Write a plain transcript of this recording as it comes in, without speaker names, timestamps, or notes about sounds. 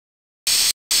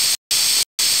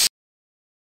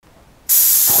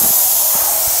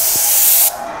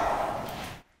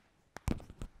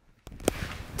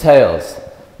Tails.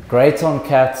 Great on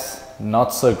cats,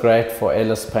 not so great for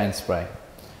airless paint spray.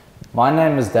 My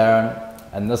name is Darren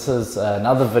and this is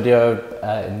another video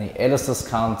in the Airless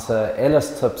Discounter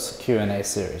Airless Tips Q&A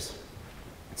series.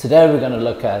 Today we're going to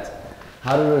look at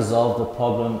how to resolve the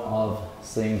problem of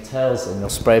seeing tails in your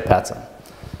spray pattern.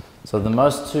 So the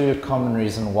most two common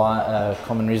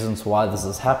reasons why this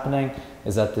is happening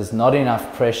is that there's not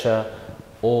enough pressure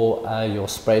or your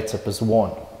spray tip is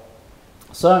worn.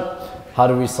 So how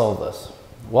do we solve this?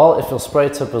 Well, if your spray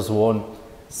tip is worn,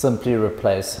 simply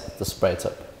replace the spray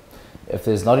tip. If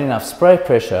there's not enough spray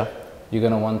pressure, you're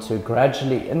going to want to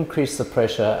gradually increase the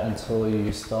pressure until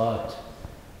you start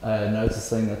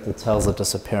noticing that the tails are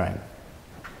disappearing.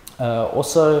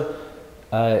 If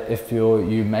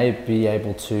you may be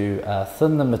able to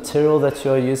thin the material that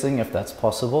you're using, if that's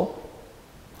possible.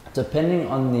 Depending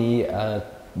on the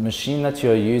machine that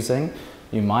you're using,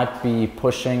 you might be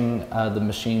pushing the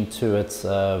machine to its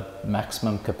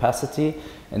maximum capacity.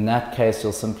 In that case,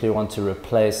 you'll simply want to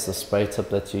replace the spray tip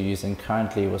that you're using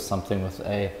currently with something with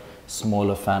a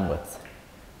smaller fan width.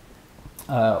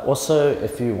 Also,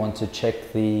 if you want to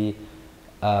check the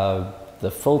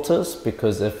filters,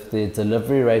 because if the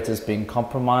delivery rate is being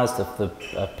compromised, if the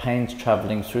paint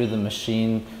traveling through the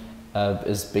machine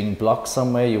is being blocked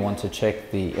somewhere, you want to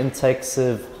check the intake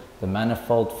sieve, the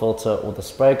manifold filter or the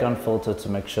spray gun filter to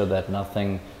make sure that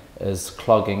nothing is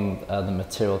clogging the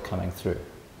material coming through.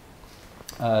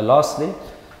 Lastly,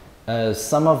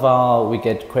 we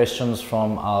get questions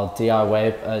from our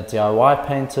DIY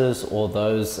painters or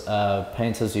those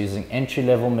painters using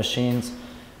entry-level machines,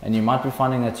 and you might be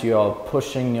finding that you are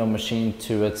pushing your machine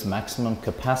to its maximum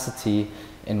capacity,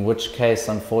 in which case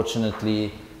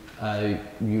unfortunately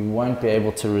you won't be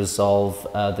able to resolve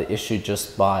the issue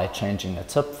just by changing a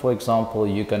tip. For example,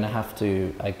 you're going to have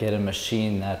to get a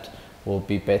machine that will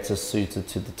be better suited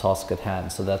to the task at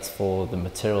hand. So that's for the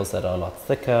materials that are a lot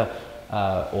thicker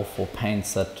or for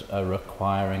paints that are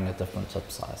requiring a different tip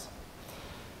size.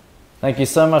 Thank you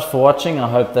so much for watching.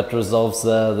 I hope that resolves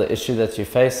the issue that you're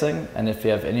facing. And if you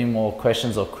have any more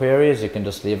questions or queries, you can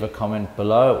just leave a comment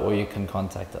below or you can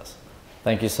contact us.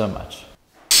 Thank you so much.